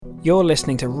You're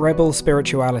listening to Rebel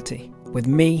Spirituality with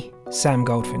me, Sam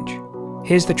Goldfinch.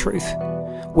 Here's the truth.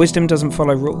 Wisdom doesn't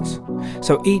follow rules.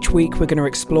 So each week we're going to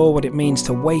explore what it means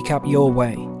to wake up your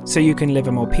way so you can live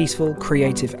a more peaceful,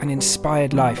 creative and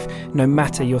inspired life no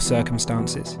matter your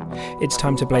circumstances. It's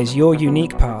time to blaze your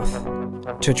unique path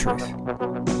to truth.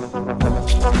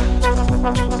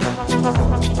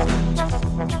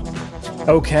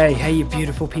 Okay, hey you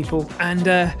beautiful people.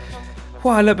 And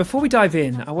well, look, before we dive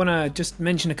in, I want to just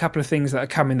mention a couple of things that are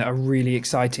coming that are really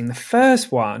exciting. The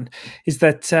first one is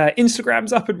that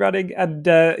Instagram's up and running and,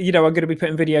 I'm going to be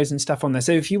putting videos and stuff on there.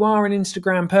 So if you are an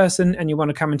Instagram person and you want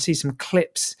to come and see some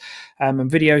clips and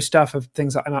video stuff of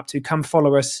things that I'm up to, come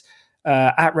follow us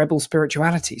at Rebel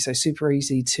Spirituality. So super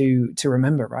easy to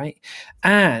remember, right?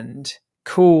 And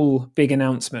cool big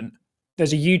announcement.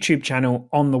 There's a YouTube channel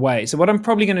on the way. So what I'm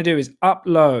probably going to do is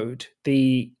upload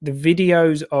the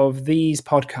videos of these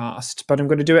podcasts, but I'm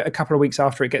going to do it a couple of weeks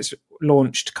after it gets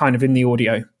launched, kind of in the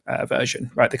audio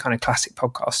version, right? The kind of classic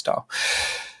podcast style.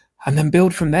 And then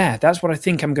build from there. That's what I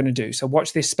think I'm going to do. So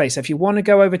watch this space. If you want to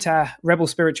go over to Rebel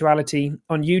Spirituality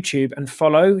on YouTube and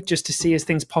follow just to see as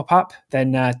things pop up,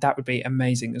 then that would be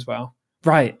amazing as well.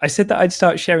 Right. I said that I'd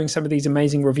start sharing some of these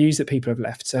amazing reviews that people have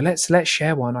left. So let's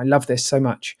share one. I love this so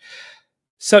much.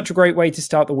 Such a great way to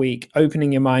start the week,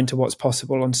 opening your mind to what's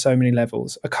possible on so many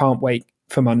levels. I can't wait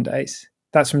for Mondays.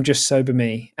 That's from Just Sober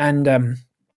Me. And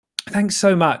thanks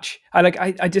so much.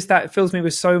 I just, that fills me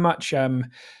with so much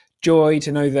joy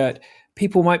to know that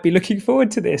people might be looking forward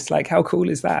to this. Like, how cool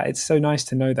is that? It's so nice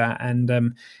to know that.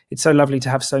 And it's so lovely to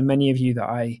have so many of you that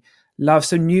I love,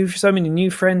 so many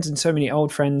new friends and so many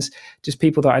old friends, just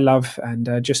people that I love and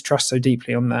just trust so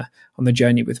deeply on the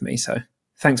journey with me. So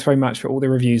thanks very much for all the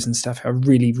reviews and stuff. I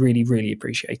really, really, really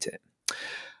appreciate it.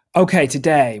 Okay,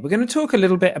 today we're going to talk a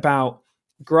little bit about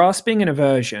grasping and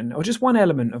aversion, or just one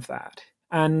element of that.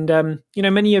 And,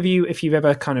 many of you, if you've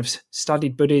ever kind of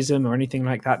studied Buddhism or anything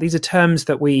like that, these are terms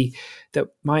that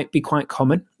might be quite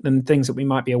common and things that we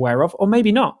might be aware of, or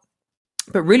maybe not.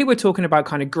 But really, we're talking about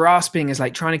kind of grasping as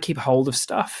like trying to keep hold of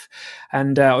stuff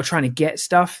and or trying to get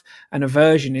stuff. And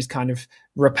aversion is kind of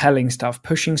repelling stuff,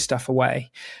 pushing stuff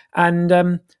away. And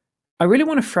I really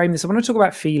want to frame this. I want to talk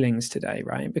about feelings today,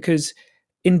 right? Because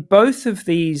in both of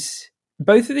these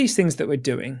things that we're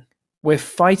doing, we're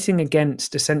fighting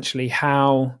against essentially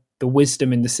how the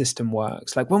wisdom in the system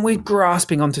works. Like when we're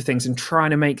grasping onto things and trying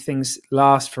to make things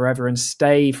last forever and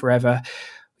stay forever,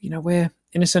 we're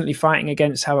innocently fighting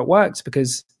against how it works,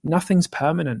 because nothing's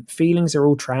permanent. Feelings are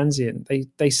all transient.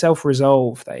 They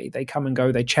self-resolve. They come and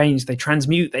go. They change. They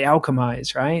transmute. They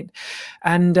alchemize, right?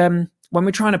 And when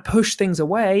we're trying to push things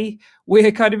away, we're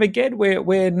kind of, again,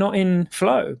 we're not in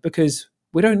flow, because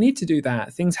we don't need to do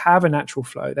that. Things have a natural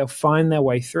flow. They'll find their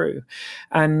way through.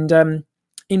 And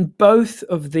in both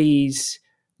of these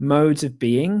modes of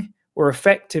being, we're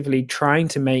effectively trying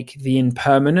to make the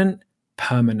impermanent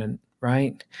permanent,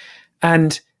 right?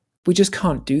 And we just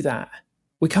can't do that.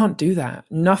 We can't do that.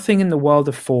 Nothing in the world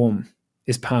of form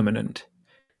is permanent.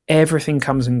 Everything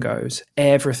comes and goes.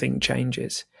 Everything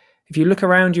changes. If you look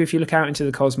around you, if you look out into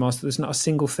the cosmos, there's not a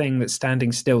single thing that's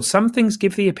standing still. Some things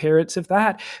give the appearance of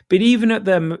that, but even at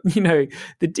the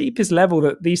deepest level,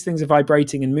 that these things are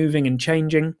vibrating and moving and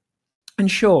changing. And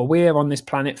sure, we're on this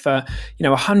planet for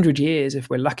 100 years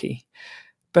if we're lucky.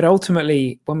 But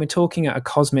ultimately, when we're talking at a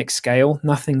cosmic scale,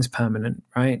 nothing's permanent,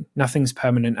 right? Nothing's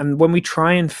permanent. And when we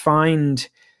try and find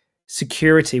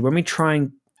security, when we try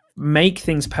and make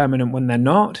things permanent when they're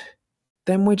not,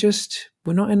 then we're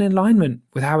not in alignment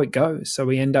with how it goes. So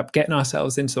we end up getting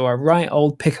ourselves into a right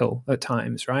old pickle at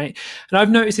times, right? And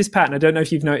I've noticed this pattern. I don't know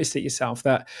if you've noticed it yourself,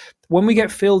 that when we get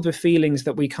filled with feelings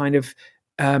that we kind of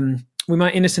we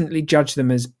might innocently judge them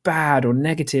as bad or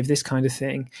negative, this kind of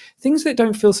thing. Things that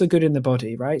don't feel so good in the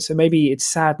body, right? So maybe it's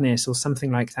sadness or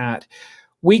something like that.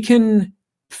 We can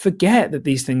forget that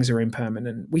these things are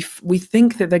impermanent. We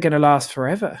think that they're going to last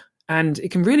forever. And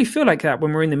it can really feel like that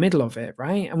when we're in the middle of it,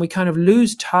 right? And we kind of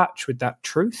lose touch with that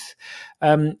truth.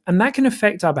 And that can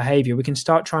affect our behavior. We can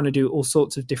start trying to do all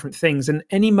sorts of different things. And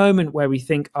any moment where we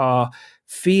think our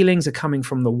feelings are coming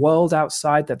from the world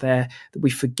outside, that we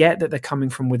forget that they're coming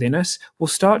from within us, we'll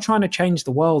start trying to change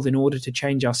the world in order to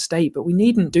change our state. But we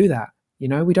needn't do that.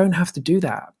 We don't have to do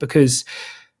that, because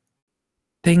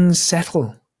things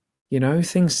settle.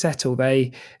 Things settle.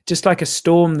 They, just like a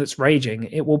storm that's raging,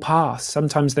 it will pass.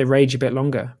 Sometimes they rage a bit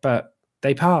longer, but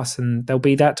they pass, and there'll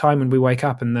be that time when we wake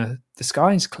up and the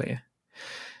sky's clear.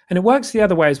 And it works the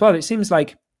other way as well. It seems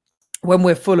like when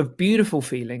we're full of beautiful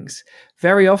feelings,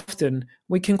 very often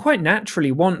we can quite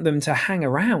naturally want them to hang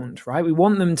around, right? We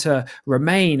want them to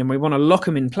remain and we want to lock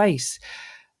them in place.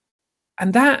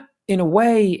 And that in a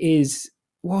way is,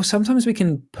 well, sometimes we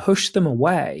can push them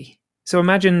away. So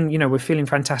imagine, we're feeling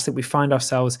fantastic. We find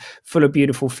ourselves full of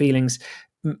beautiful feelings.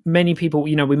 Many people,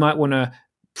 we might want to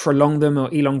prolong them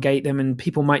or elongate them, and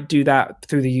people might do that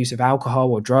through the use of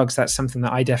alcohol or drugs. That's something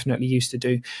that I definitely used to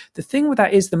do. The thing with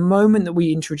that is, the moment that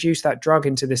we introduce that drug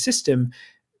into the system,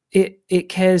 it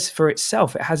cares for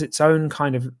itself. It has its own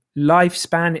kind of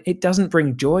lifespan. It doesn't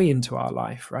bring joy into our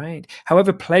life, right?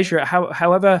 However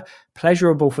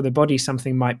pleasurable for the body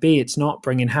something might be, it's not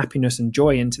bringing happiness and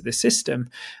joy into the system.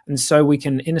 And so we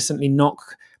can innocently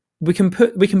we can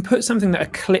put something that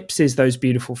eclipses those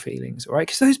beautiful feelings, all right?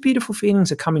 Because those beautiful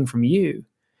feelings are coming from you.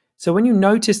 So when you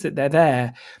notice that they're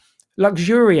there,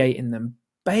 luxuriate in them,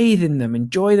 bathe in them,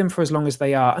 enjoy them for as long as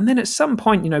they are. And then at some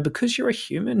point, because you're a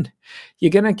human, you're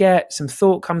going to get some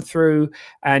thought come through,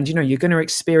 and, you're going to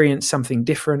experience something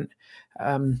different.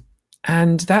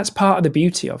 And that's part of the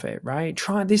beauty of it, right?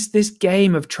 Try this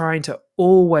game of trying to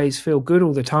always feel good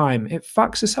all the time. It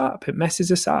fucks us up. It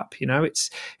messes us up. It's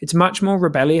much more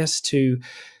rebellious to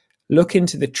look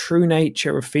into the true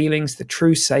nature of feelings, the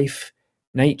true safe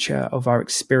nature of our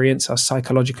experience, our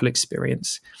psychological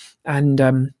experience. And,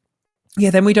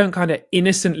 then we don't kind of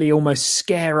innocently almost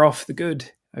scare off the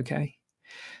good, okay?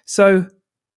 So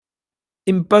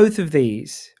in both of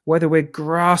these, whether we're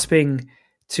grasping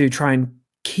to try and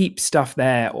keep stuff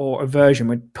there, or aversion,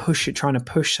 we're trying to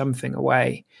push something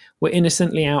away, we're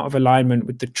innocently out of alignment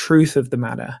with the truth of the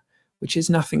matter, which is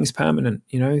nothing's permanent.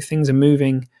 Things are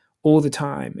moving all the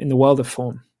time in the world of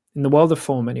form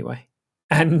anyway.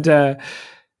 And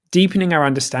deepening our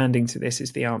understanding to this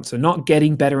is the answer, not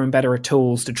getting better and better at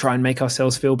tools to try and make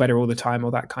ourselves feel better all the time,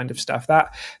 or that kind of stuff.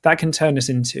 That can turn us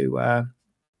into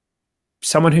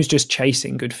someone who's just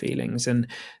chasing good feelings, and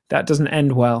that doesn't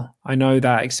end well. I know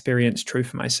that experience true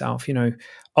for myself.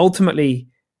 Ultimately,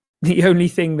 the only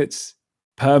thing that's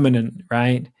permanent,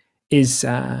 right, is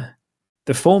the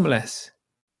formless,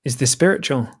 is the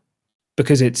spiritual,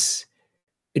 because it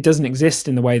doesn't exist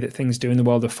in the way that things do in the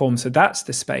world of form. So that's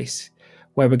the space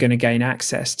where we're going to gain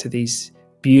access to these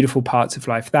beautiful parts of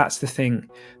life. That's the thing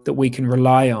that we can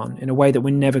rely on in a way that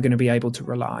we're never going to be able to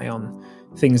rely on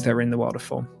things that are in the world of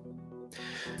form.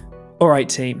 All right,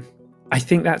 team. I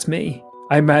think that's me.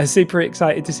 I'm super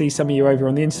excited to see some of you over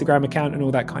on the Instagram account and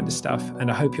all that kind of stuff.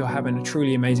 And I hope you're having a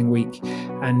truly amazing week.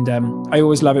 And I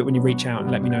always love it when you reach out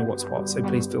and let me know what's what. So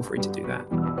please feel free to do that.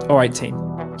 All right,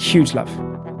 team. Huge love.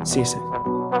 See you soon.